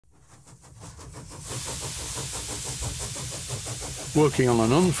working on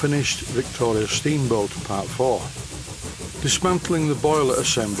an unfinished Victoria steamboat Part 4. Dismantling the boiler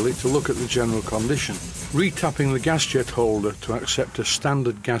assembly to look at the general condition, retapping the gas jet holder to accept a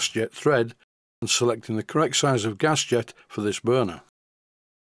standard gas jet thread, and selecting the correct size of gas jet for this burner.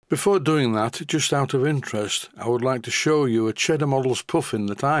 Before doing that, just out of interest, I would like to show you a Cheddar Models puffin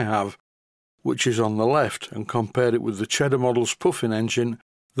that I have, which is on the left, and compare it with the Cheddar Models puffin engine,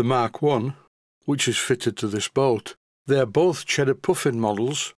 the Mark I, which is fitted to this boat. They are both Cheddar puffin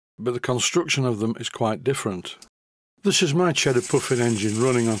models, but the construction of them is quite different. This is my Cheddar puffin engine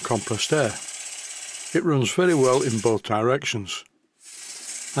running on compressed air. It runs very well in both directions.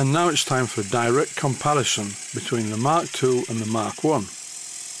 And now it's time for a direct comparison between the Mark II and the Mark I.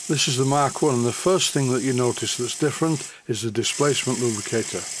 This is the Mark I, and the first thing that you notice that's different is the displacement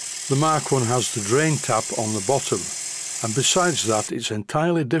lubricator. The Mark I has the drain tap on the bottom, and besides that it's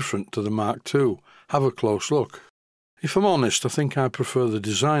entirely different to the Mark II. Have a close look. If I'm honest, I think I prefer the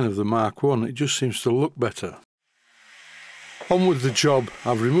design of the Mark I, it just seems to look better. On with the job.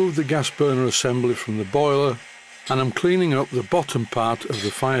 I've removed the gas burner assembly from the boiler, and I'm cleaning up the bottom part of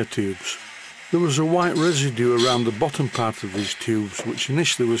the fire tubes. There was a white residue around the bottom part of these tubes, which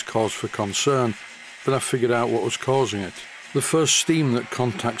initially was cause for concern, but I figured out what was causing it. The first steam that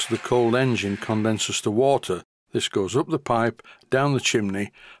contacts the cold engine condenses to water. This goes up the pipe, down the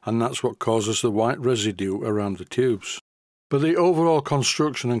chimney, and that's what causes the white residue around the tubes. But the overall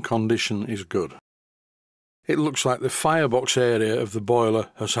construction and condition is good. It looks like the firebox area of the boiler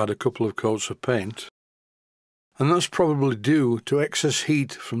has had a couple of coats of paint, and that's probably due to excess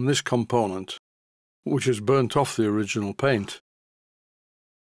heat from this component, which has burnt off the original paint.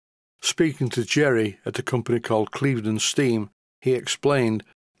 Speaking to Jerry at a company called Clevedon Steam, he explained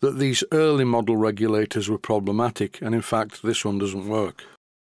that these early model regulators were problematic, and in fact this one doesn't work.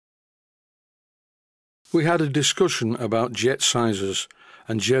 We had a discussion about jet sizes,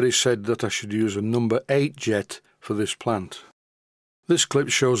 and Jerry said that I should use a number 8 jet for this plant. This clip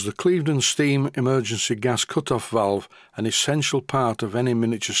shows the Clevedon Steam emergency gas cutoff valve, an essential part of any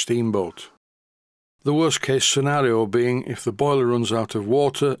miniature steamboat. The worst case scenario being if the boiler runs out of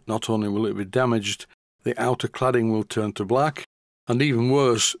water, not only will it be damaged, the outer cladding will turn to black, and even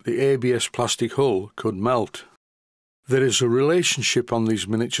worse, the ABS plastic hull could melt. There is a relationship on these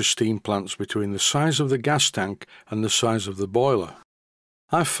miniature steam plants between the size of the gas tank and the size of the boiler.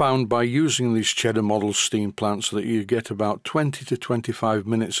 I've found by using these Cheddar Models steam plants that you get about 20 to 25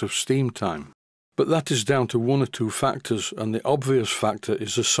 minutes of steam time. But that is down to one or two factors, and the obvious factor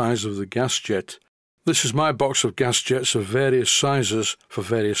is the size of the gas jet. This is my box of gas jets of various sizes for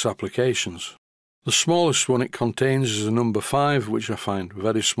various applications. The smallest one it contains is a number 5, which I find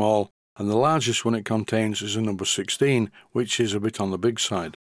very small, and the largest one it contains is a number 16, which is a bit on the big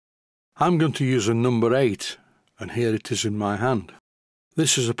side. I'm going to use a number 8, and here it is in my hand.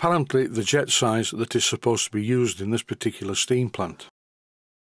 This is apparently the jet size that is supposed to be used in this particular steam plant.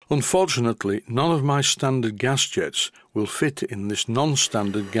 Unfortunately, none of my standard gas jets will fit in this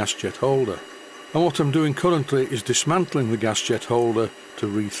non-standard gas jet holder, and what I'm doing currently is dismantling the gas jet holder to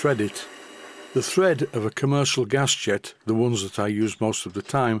rethread it. The thread of a commercial gas jet, the ones that I use most of the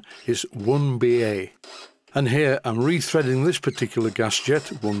time, is 1BA. And here I'm rethreading this particular gas jet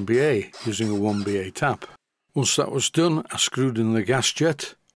 1BA using a 1BA tap. Once that was done, I screwed in the gas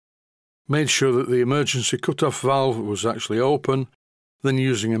jet, made sure that the emergency cut-off valve was actually open, then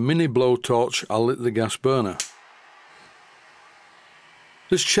using a mini blowtorch I lit the gas burner.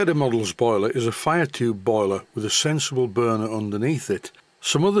 This Cheddar Models boiler is a fire tube boiler with a sensible burner underneath it.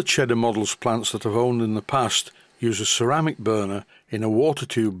 Some other Cheddar Models plants that I've owned in the past use a ceramic burner in a water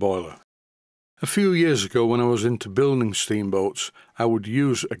tube boiler. A few years ago, when I was into building steamboats, I would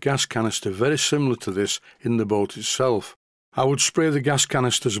use a gas canister very similar to this in the boat itself. I would spray the gas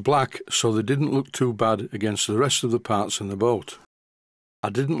canisters black so they didn't look too bad against the rest of the parts in the boat.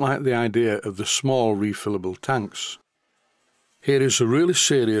 I didn't like the idea of the small refillable tanks. Here is a really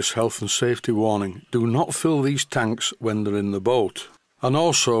serious health and safety warning. Do not fill these tanks when they're in the boat. And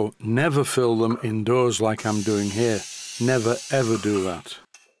also, never fill them indoors like I'm doing here. Never ever do that.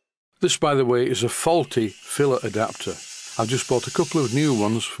 This, by the way, is a faulty filler adapter. I've just bought a couple of new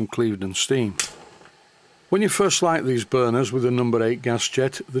ones from Clevedon Steam. When you first light these burners with a number 8 gas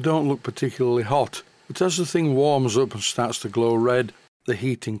jet, they don't look particularly hot, but as the thing warms up and starts to glow red, the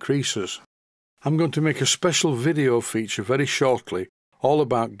heat increases. I'm going to make a special video feature very shortly all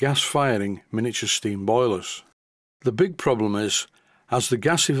about gas firing miniature steam boilers. The big problem is, as the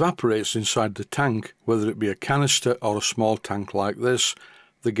gas evaporates inside the tank, whether it be a canister or a small tank like this,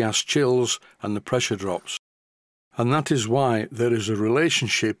 the gas chills and the pressure drops. And that is why there is a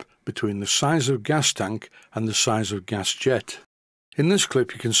relationship between the size of gas tank and the size of gas jet. In this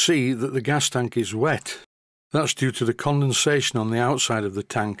clip you can see that the gas tank is wet. That's due to the condensation on the outside of the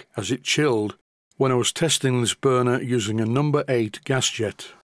tank as it chilled when I was testing this burner using a number 8 gas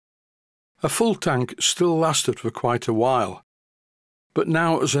jet. A full tank still lasted for quite a while, but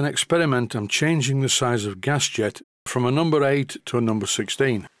now as an experiment I'm changing the size of gas jet from a number 8 to a number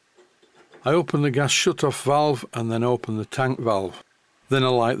 16. I open the gas shut-off valve and then open the tank valve. Then I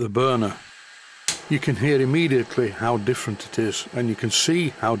light the burner. You can hear immediately how different it is, and you can see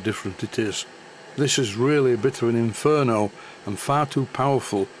how different it is. This is really a bit of an inferno and far too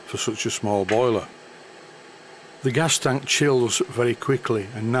powerful for such a small boiler. The gas tank chills very quickly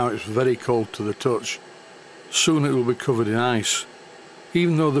and now it's very cold to the touch. Soon it will be covered in ice.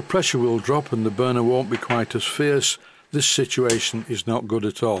 Even though the pressure will drop and the burner won't be quite as fierce, this situation is not good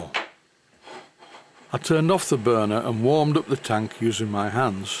at all. I turned off the burner and warmed up the tank using my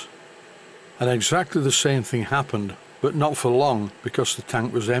hands. And exactly the same thing happened, but not for long because the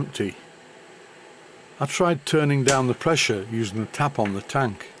tank was empty. I tried turning down the pressure using the tap on the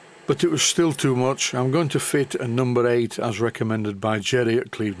tank, but it was still too much. I'm going to fit a number 8 as recommended by Jerry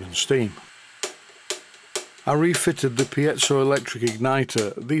at Cleveland Steam. I refitted the piezoelectric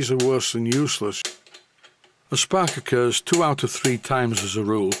igniter. These are worse than useless. A spark occurs 2 out of 3 times as a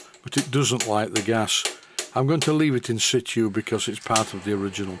rule, but it doesn't light the gas. I'm going to leave it in situ because it's part of the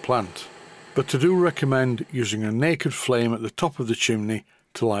original plant. But I do recommend using a naked flame at the top of the chimney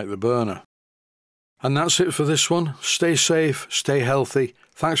to light the burner. And that's it for this one. Stay safe, stay healthy.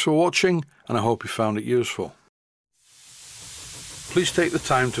 Thanks for watching, and I hope you found it useful. Please take the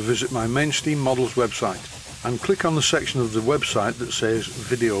time to visit my Mainsteam Models website and click on the section of the website that says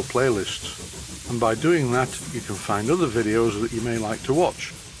Video Playlists. And by doing that, you can find other videos that you may like to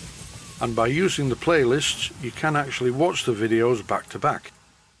watch. And by using the playlists, you can actually watch the videos back to back.